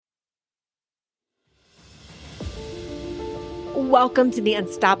Welcome to the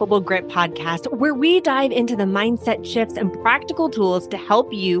Unstoppable Grit podcast, where we dive into the mindset shifts and practical tools to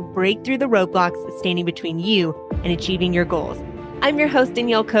help you break through the roadblocks standing between you and achieving your goals. I'm your host,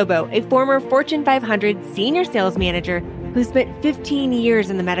 Danielle Cobo, a former Fortune 500 senior sales manager who spent 15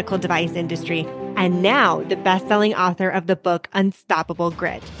 years in the medical device industry and now the best-selling author of the book, Unstoppable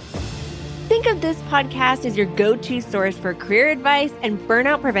Grit. Think of this podcast as your go-to source for career advice and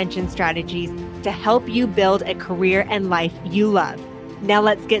burnout prevention strategies to help you build a career and life you love. Now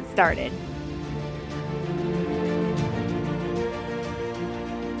let's get started.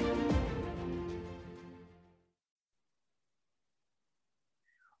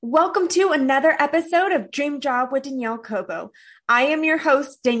 Welcome to another episode of Dream Job with Danielle Cobo. I am your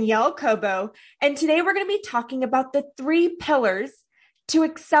host, Danielle Cobo, and today we're going to be talking about the 3 pillars to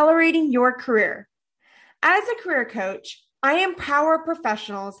accelerating your career. As a career coach, I empower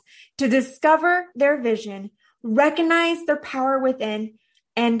professionals to discover their vision, recognize their power within,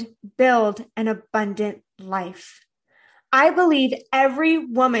 and build an abundant life. I believe every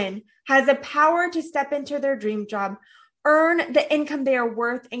woman has the power to step into their dream job, earn the income they are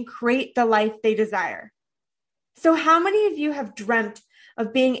worth, and create the life they desire. So how many of you have dreamt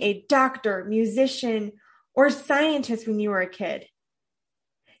of being a doctor, musician, or scientist when you were a kid?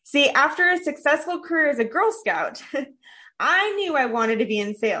 See, after a successful career as a Girl Scout, I knew I wanted to be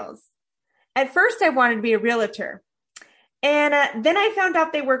in sales. At first, I wanted to be a realtor. And then I found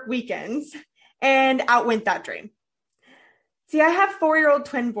out they work weekends, and out went that dream. See, I have 4-year-old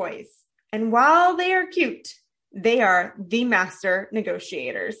twin boys, and while they are cute, they are the master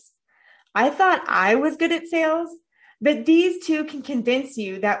negotiators. I thought I was good at sales, but these two can convince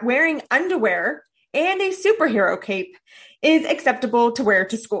you that wearing underwear and a superhero cape is acceptable to wear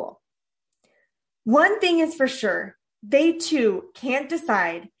to school. One thing is for sure, they too can't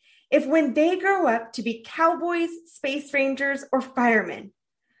decide if when they grow up to be cowboys, space rangers, or firemen,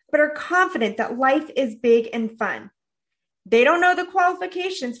 but are confident that life is big and fun. They don't know the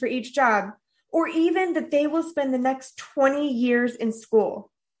qualifications for each job, or even that they will spend the next 20 years in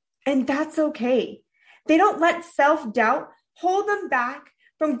school. And that's okay. They don't let self-doubt hold them back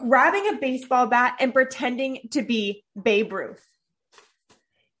from grabbing a baseball bat and pretending to be Babe Ruth.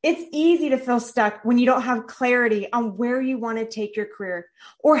 It's easy to feel stuck when you don't have clarity on where you want to take your career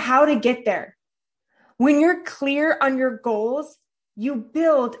or how to get there. When you're clear on your goals, you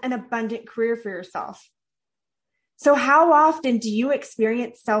build an abundant career for yourself. So how often do you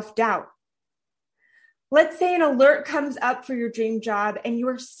experience self-doubt? Let's say an alert comes up for your dream job and you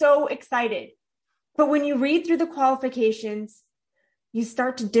are so excited, but when you read through the qualifications, you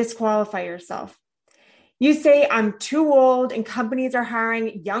start to disqualify yourself. You say, I'm too old and companies are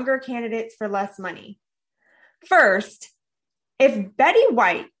hiring younger candidates for less money. First, if Betty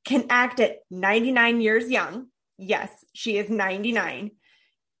White can act at 99 years young, yes, she is 99,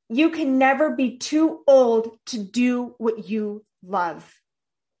 you can never be too old to do what you love.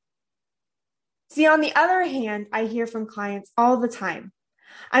 See, on the other hand, I hear from clients all the time,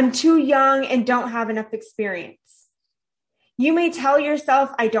 I'm too young and don't have enough experience. You may tell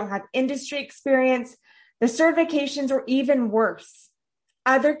yourself, I don't have industry experience, the certifications are even worse.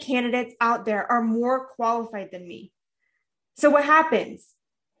 Other candidates out there are more qualified than me. So what happens?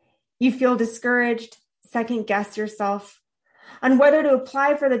 You feel discouraged, second guess yourself on whether to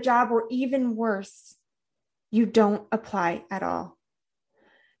apply for the job, or even worse, you don't apply at all.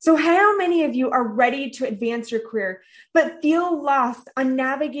 So how many of you are ready to advance your career, but feel lost on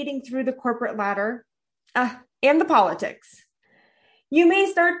navigating through the corporate ladder and the politics? You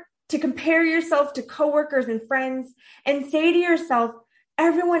may start to compare yourself to coworkers and friends and say to yourself,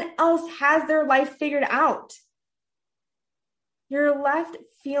 everyone else has their life figured out. You're left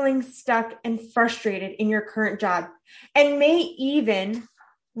feeling stuck and frustrated in your current job and may even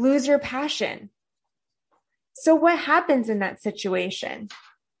lose your passion. So what happens in that situation?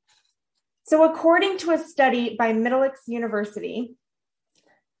 So according to a study by Middlesex University,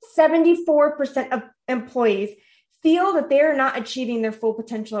 74% of employees feel that they are not achieving their full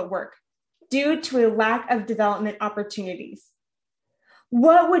potential at work due to a lack of development opportunities.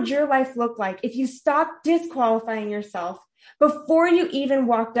 What would your life look like if you stopped disqualifying yourself before you even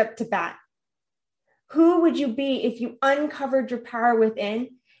walked up to bat? Who would you be if you uncovered your power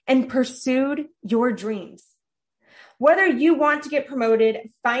within and pursued your dreams? Whether you want to get promoted,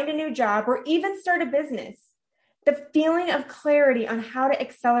 find a new job, or even start a business, the feeling of clarity on how to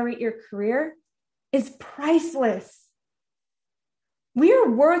accelerate your career is priceless. We are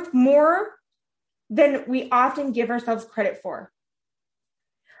worth more than we often give ourselves credit for.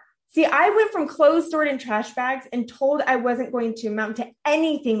 See, I went from clothes stored in trash bags and told I wasn't going to amount to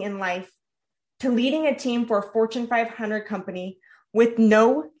anything in life to leading a team for a Fortune 500 company with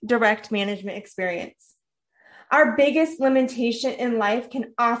no direct management experience. Our biggest limitation in life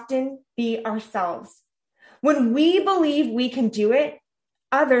can often be ourselves. When we believe we can do it,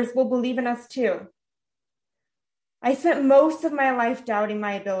 others will believe in us too. I spent most of my life doubting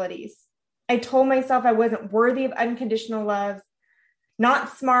my abilities. I told myself I wasn't worthy of unconditional love,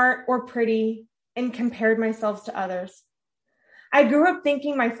 not smart or pretty, and compared myself to others. I grew up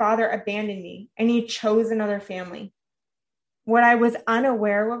thinking my father abandoned me and he chose another family. What I was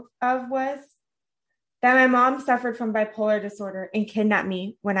unaware of was that my mom suffered from bipolar disorder and kidnapped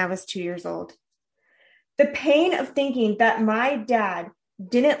me when I was 2 years old. The pain of thinking that my dad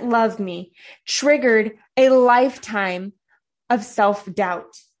didn't love me triggered a lifetime of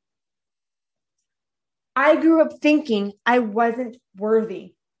self-doubt. I grew up thinking I wasn't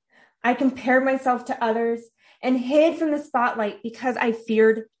worthy. I compared myself to others and hid from the spotlight because I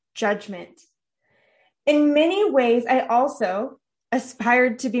feared judgment. In many ways, I also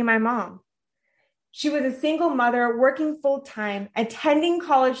aspired to be my mom. She was a single mother working full-time, attending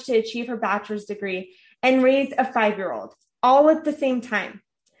college to achieve her bachelor's degree, and raised a 5-year-old, all at the same time.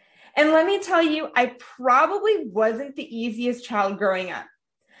 And let me tell you, I probably wasn't the easiest child growing up.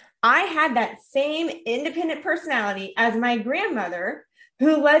 I had that same independent personality as my grandmother,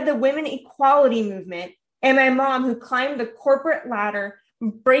 who led the women equality movement, and my mom, who climbed the corporate ladder,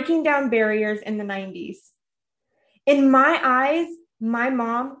 breaking down barriers in the 90s. In my eyes, my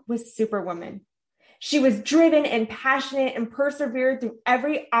mom was Superwoman. She was driven and passionate and persevered through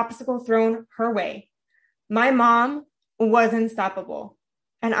every obstacle thrown her way. My mom was unstoppable,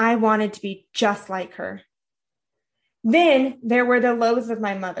 and I wanted to be just like her. Then there were the lows of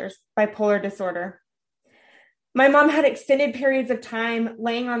my mother's bipolar disorder. My mom had extended periods of time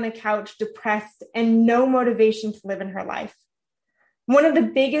laying on the couch, depressed, and no motivation to live in her life. One of the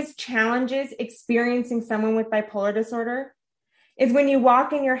biggest challenges experiencing someone with bipolar disorder is when you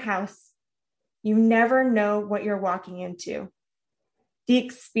walk in your house, you never know what you're walking into. The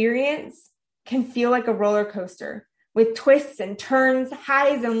experience can feel like a roller coaster with twists and turns,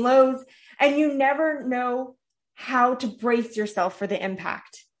 highs and lows, and you never know how to brace yourself for the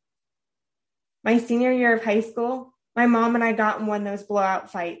impact. My senior year of high school, my mom and I got in one of those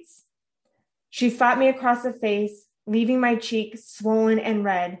blowout fights. She slapped me across the face, leaving my cheek swollen and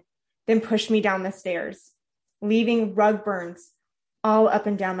red, then pushed me down the stairs, leaving rug burns all up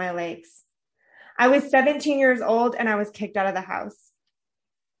and down my legs. I was 17 years old and I was kicked out of the house.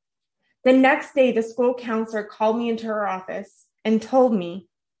 The next day, the school counselor called me into her office and told me,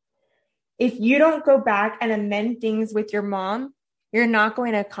 if you don't go back and amend things with your mom, you're not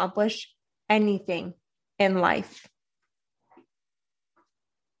going to accomplish anything in life.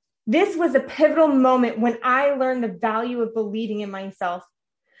 This was a pivotal moment when I learned the value of believing in myself,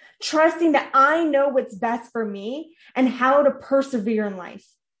 trusting that I know what's best for me and how to persevere in life.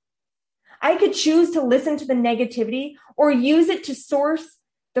 I could choose to listen to the negativity or use it to source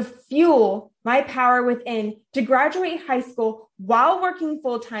the fuel, my power within, to graduate high school while working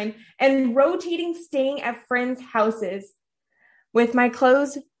full-time and rotating staying at friends' houses with my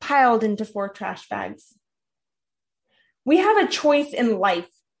clothes piled into 4 trash bags. We have a choice in life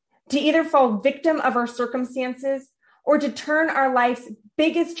to either fall victim of our circumstances or to turn our life's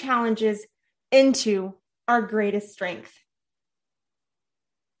biggest challenges into our greatest strength.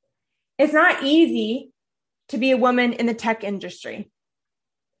 It's not easy to be a woman in the tech industry.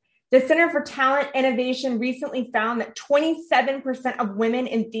 The Center for Talent Innovation recently found that 27% of women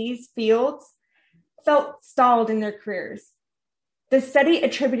in these fields felt stalled in their careers. The study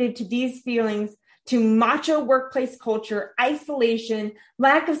attributed to these feelings to macho workplace culture, isolation,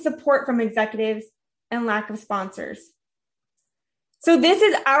 lack of support from executives, and lack of sponsors. So this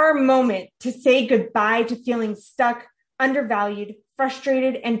is our moment to say goodbye to feeling stuck, undervalued,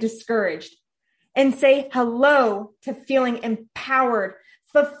 frustrated, and discouraged, and say hello to feeling empowered,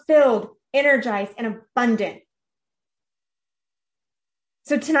 fulfilled, energized, and abundant.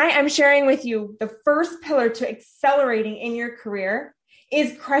 So tonight I'm sharing with you the first pillar to accelerating in your career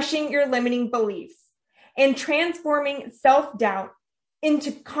is crushing your limiting beliefs and transforming self-doubt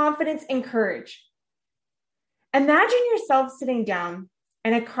into confidence and courage. Imagine yourself sitting down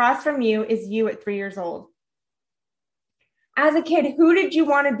and across from you is you at 3 years old. As a kid, who did you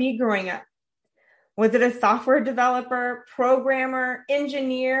want to be growing up? Was it a software developer, programmer,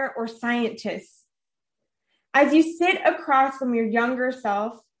 engineer, or scientist? As you sit across from your younger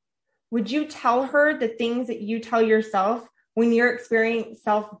self, would you tell her the things that you tell yourself when you're experiencing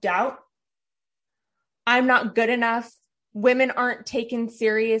self-doubt? I'm not good enough. Women aren't taken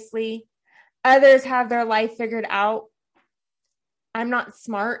seriously. Others have their life figured out. I'm not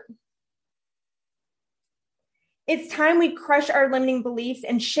smart. It's time we crush our limiting beliefs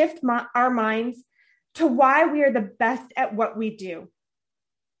and shift our minds to why we are the best at what we do.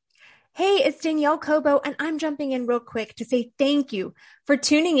 Hey, it's Danielle Kobo, and I'm jumping in real quick to say thank you for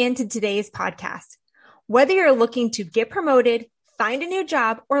tuning in to today's podcast. Whether you're looking to get promoted, find a new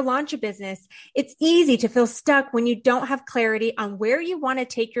job, or launch a business, it's easy to feel stuck when you don't have clarity on where you want to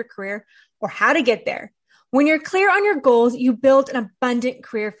take your career or how to get there. When you're clear on your goals, you build an abundant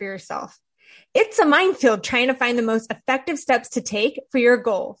career for yourself. It's a minefield trying to find the most effective steps to take for your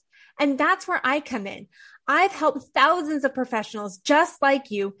goals. And that's where I come in. I've helped thousands of professionals just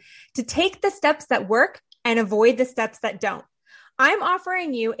like you to take the steps that work and avoid the steps that don't. I'm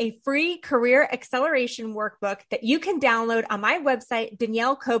offering you a free career acceleration workbook that you can download on my website,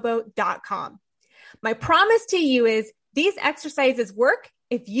 daniellekobo.com. My promise to you is these exercises work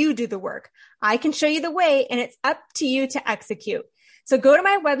if you do the work. I can show you the way, and it's up to you to execute. So go to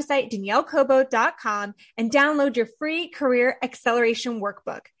my website, daniellekobo.com, and download your free career acceleration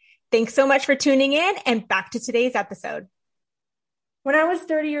workbook. Thanks so much for tuning in, and back to today's episode. When I was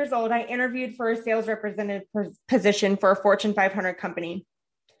 30 years old, I interviewed for a sales representative position for a Fortune 500 company.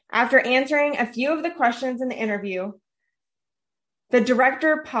 After answering a few of the questions in the interview, the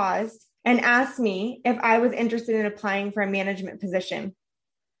director paused and asked me if I was interested in applying for a management position.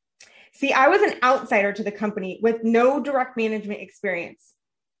 See, I was an outsider to the company with no direct management experience.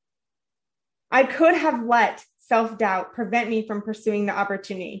 I could have let self-doubt prevent me from pursuing the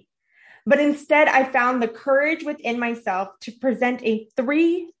opportunity. But instead, I found the courage within myself to present a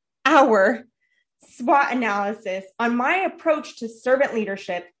 3-hour SWOT analysis on my approach to servant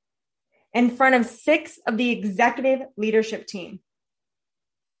leadership in front of 6 of the executive leadership team.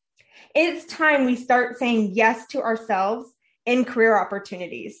 It's time we start saying yes to ourselves in career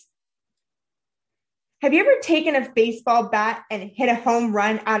opportunities. Have you ever taken a baseball bat and hit a home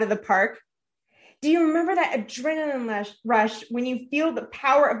run out of the park? Do you remember that adrenaline rush when you feel the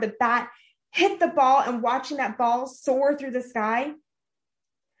power of the bat hit the ball and watching that ball soar through the sky?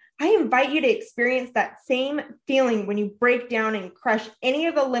 I invite you to experience that same feeling when you break down and crush any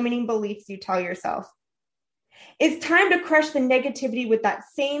of the limiting beliefs you tell yourself. It's time to crush the negativity with that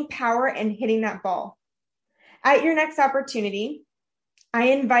same power and hitting that ball. At your next opportunity, I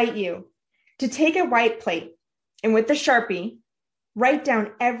invite you to take a white plate and with the Sharpie, write down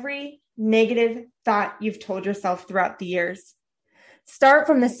every negative thought you've told yourself throughout the years. Start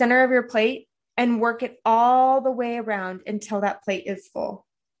from the center of your plate and work it all the way around until that plate is full.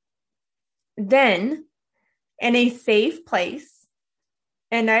 Then, in a safe place,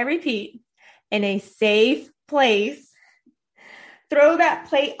 and I repeat, in a safe place, throw that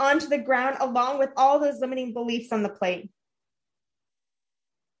plate onto the ground along with all those limiting beliefs on the plate.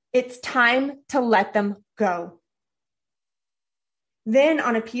 It's time to let them go. Then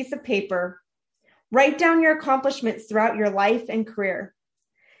on a piece of paper, write down your accomplishments throughout your life and career.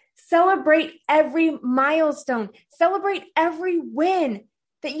 Celebrate every milestone. Celebrate every win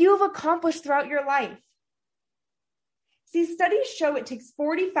that you've accomplished throughout your life. See, studies show it takes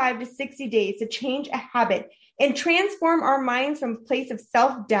 45 to 60 days to change a habit and transform our minds from a place of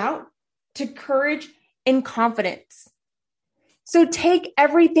self-doubt to courage and confidence. So take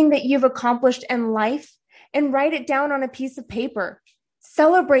everything that you've accomplished in life and write it down on a piece of paper.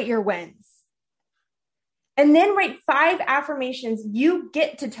 Celebrate your wins. And then write 5 affirmations you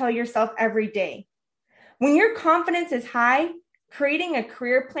get to tell yourself every day. When your confidence is high, creating a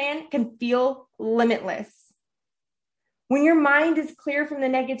career plan can feel limitless. When your mind is clear from the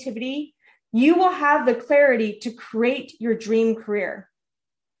negativity, you will have the clarity to create your dream career.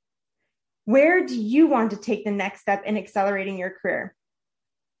 Where do you want to take the next step in accelerating your career?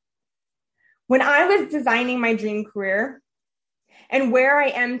 When I was designing my dream career and where I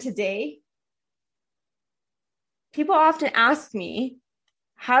am today, people often ask me,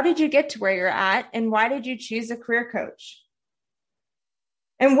 how did you get to where you're at and why did you choose a career coach?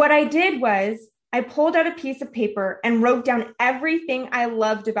 And what I did was I pulled out a piece of paper and wrote down everything I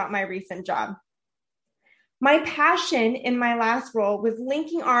loved about my recent job. My passion in my last role was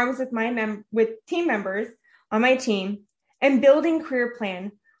linking arms with team members on my team and building career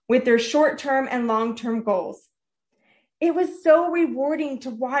plan with their short-term and long-term goals. It was so rewarding to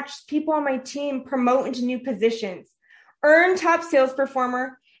watch people on my team promote into new positions, earn top sales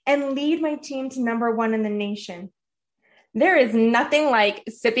performer, and lead my team to #1 in the nation. There is nothing like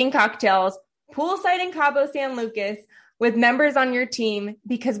sipping cocktails poolside in Cabo San Lucas with members on your team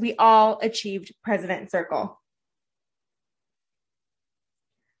because we all achieved President Circle.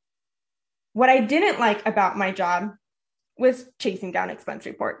 What I didn't like about my job was chasing down expense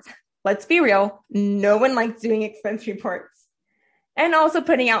reports. Let's be real, no one likes doing expense reports. And also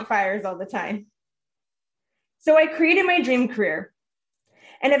putting out fires all the time. So I created my dream career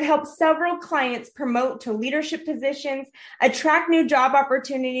and have helped several clients promote to leadership positions, attract new job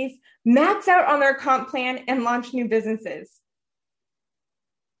opportunities, max out on their comp plan, and launch new businesses.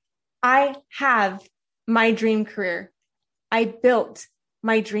 I have my dream career. I built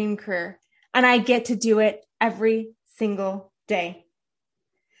my dream career, and I get to do it every single day.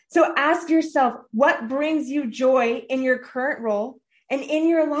 So ask yourself, what brings you joy in your current role and in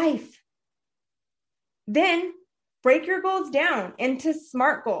your life? Then break your goals down into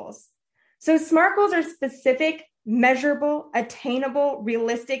SMART goals. So SMART goals are specific, measurable, attainable,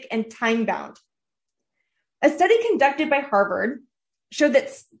 realistic, and time-bound. A study conducted by Harvard showed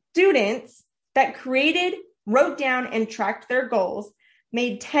that students that created, wrote down, and tracked their goals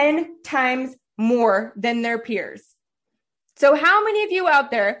made 10 times more than their peers. So how many of you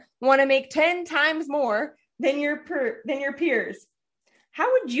out there want to make 10 times more than your peers?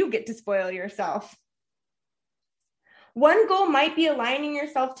 How would you get to spoil yourself? One goal might be aligning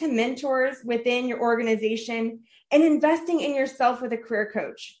yourself to mentors within your organization and investing in yourself with a career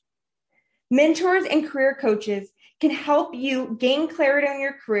coach. Mentors and career coaches can help you gain clarity on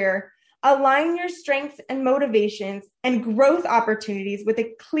your career, align your strengths and motivations and growth opportunities with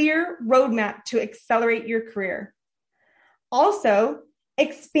a clear roadmap to accelerate your career. Also,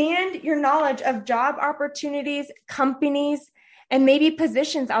 expand your knowledge of job opportunities, companies, and maybe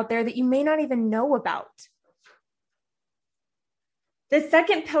positions out there that you may not even know about. The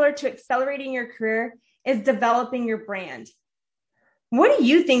second pillar to accelerating your career is developing your brand. What do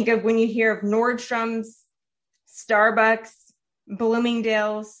you think of when you hear of Nordstrom's, Starbucks,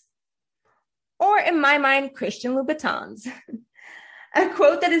 Bloomingdale's, or in my mind, Christian Louboutins? A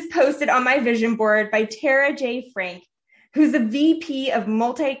quote that is posted on my vision board by Tara J. Frank, who's the VP of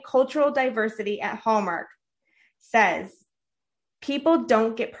Multicultural Diversity at Hallmark, says, people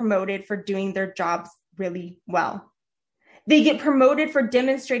don't get promoted for doing their jobs really well. They get promoted for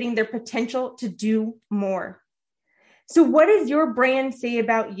demonstrating their potential to do more. So what does your brand say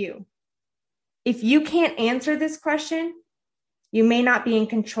about you? If you can't answer this question, you may not be in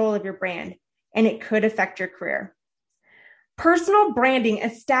control of your brand, and it could affect your career. Personal branding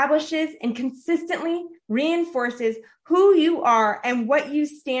establishes and consistently reinforces who you are and what you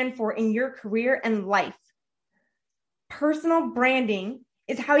stand for in your career and life. Personal branding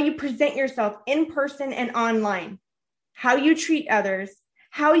is how you present yourself in person and online, how you treat others,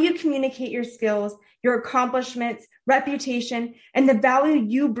 how you communicate your skills, your accomplishments, reputation, and the value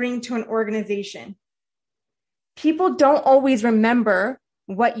you bring to an organization. People don't always remember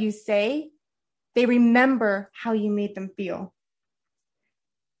what you say. They remember how you made them feel.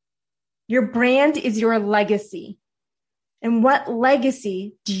 Your brand is your legacy. And what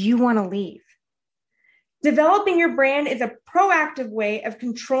legacy do you want to leave? Developing your brand is a proactive way of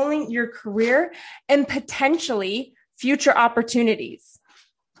controlling your career and potentially future opportunities.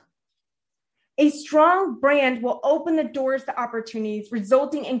 A strong brand will open the doors to opportunities,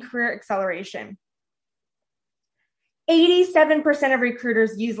 resulting in career acceleration. 87% of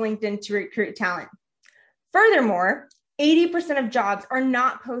recruiters use LinkedIn to recruit talent. Furthermore, 80% of jobs are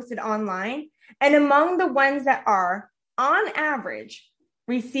not posted online, and among the ones that are, on average,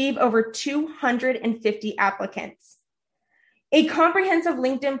 receive over 250 applicants. A comprehensive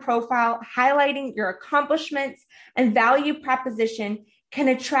LinkedIn profile highlighting your accomplishments and value proposition can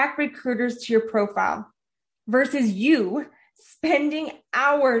attract recruiters to your profile versus you spending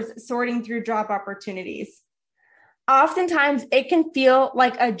hours sorting through job opportunities. Oftentimes, it can feel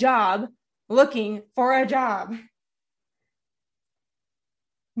like a job looking for a job.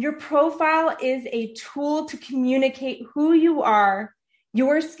 Your profile is a tool to communicate who you are,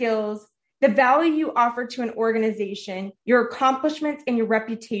 your skills, the value you offer to an organization, your accomplishments, and your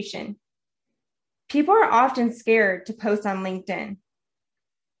reputation. People are often scared to post on LinkedIn.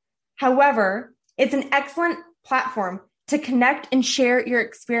 However, it's an excellent platform to connect and share your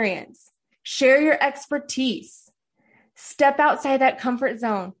experience, share your expertise, step outside that comfort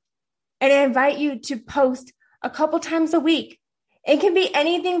zone, and I invite you to post a couple times a week. It can be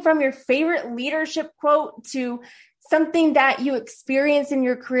anything from your favorite leadership quote to something that you experience in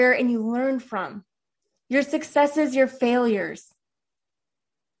your career and you learn from, your successes, your failures.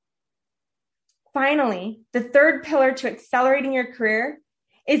 Finally, the third pillar to accelerating your career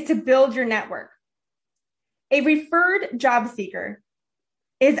is to build your network. A referred job seeker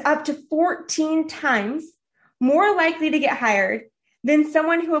is up to 14 times more likely to get hired than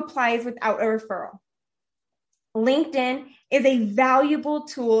someone who applies without a referral. LinkedIn is a valuable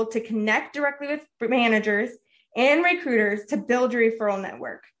tool to connect directly with managers and recruiters to build your referral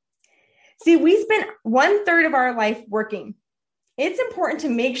network. See, we spend 1/3 of our life working. It's important to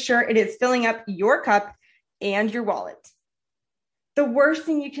make sure it is filling up your cup and your wallet. The worst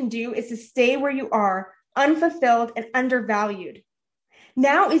thing you can do is to stay where you are, unfulfilled and undervalued.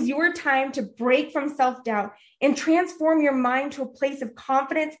 Now is your time to break from self-doubt and transform your mind to a place of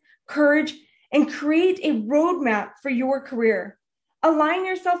confidence, courage, and create a roadmap for your career. Align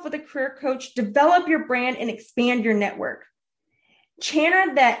yourself with a career coach, develop your brand, and expand your network.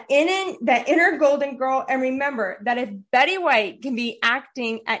 Channel that inner golden girl, and remember that if Betty White can be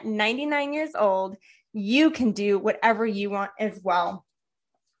acting at 99 years old, you can do whatever you want as well.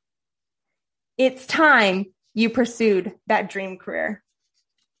 It's time you pursued that dream career.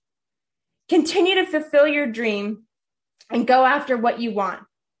 Continue to fulfill your dream and go after what you want.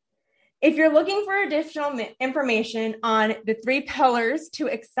 If you're looking for additional information on the 3 pillars to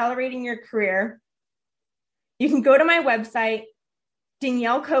accelerating your career, you can go to my website,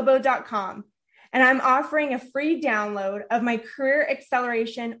 daniellecobo.com, and I'm offering a free download of my career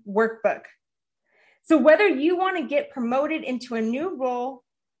acceleration workbook. So whether you want to get promoted into a new role,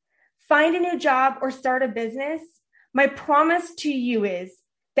 find a new job, or start a business, my promise to you is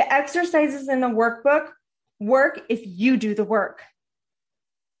the exercises in the workbook work if you do the work.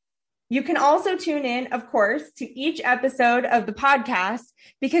 You can also tune in, of course, to each episode of the podcast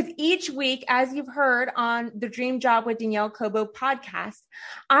because each week, as you've heard on the Dream Job with Danielle Cobo podcast,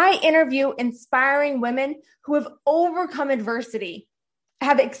 I interview inspiring women who have overcome adversity,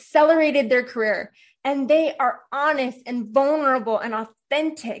 have accelerated their career, and they are honest and vulnerable and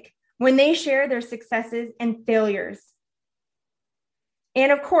authentic when they share their successes and failures.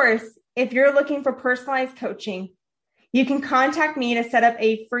 And of course, if you're looking for personalized coaching, you can contact me to set up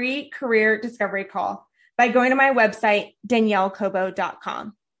a free career discovery call by going to my website,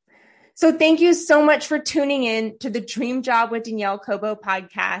 daniellecobo.com. So thank you so much for tuning in to the Dream Job with Danielle Cobo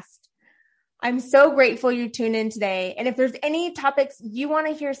podcast. I'm so grateful you tuned in today. And if there's any topics you want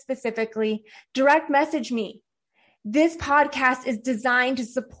to hear specifically, direct message me. This podcast is designed to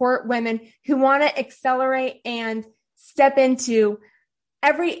support women who want to accelerate and step into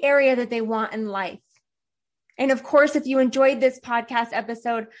every area that they want in life. And of course, if you enjoyed this podcast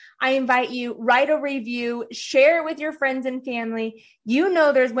episode, I invite you, write a review, share it with your friends and family. You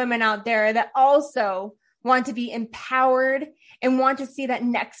know there's women out there that also want to be empowered and want to see that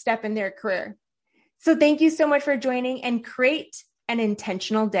next step in their career. So thank you so much for joining and create an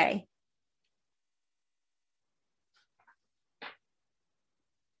intentional day.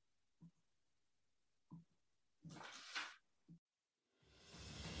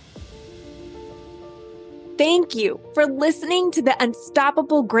 Thank you for listening to the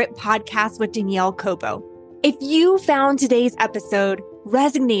Unstoppable Grit podcast with Danielle Cobo. If you found today's episode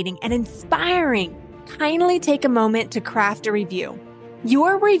resonating and inspiring, kindly take a moment to craft a review.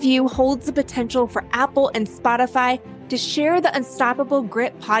 Your review holds the potential for Apple and Spotify to share the Unstoppable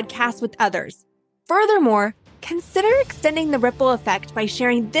Grit podcast with others. Furthermore, consider extending the ripple effect by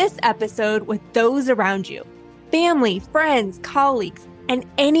sharing this episode with those around you, family, friends, colleagues, and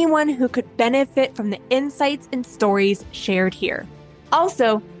anyone who could benefit from the insights and stories shared here.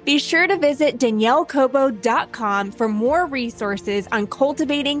 Also, be sure to visit daniellecobo.com for more resources on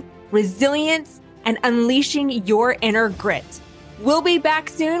cultivating resilience and unleashing your inner grit. We'll be back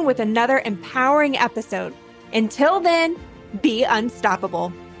soon with another empowering episode. Until then, be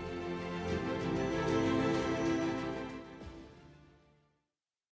unstoppable.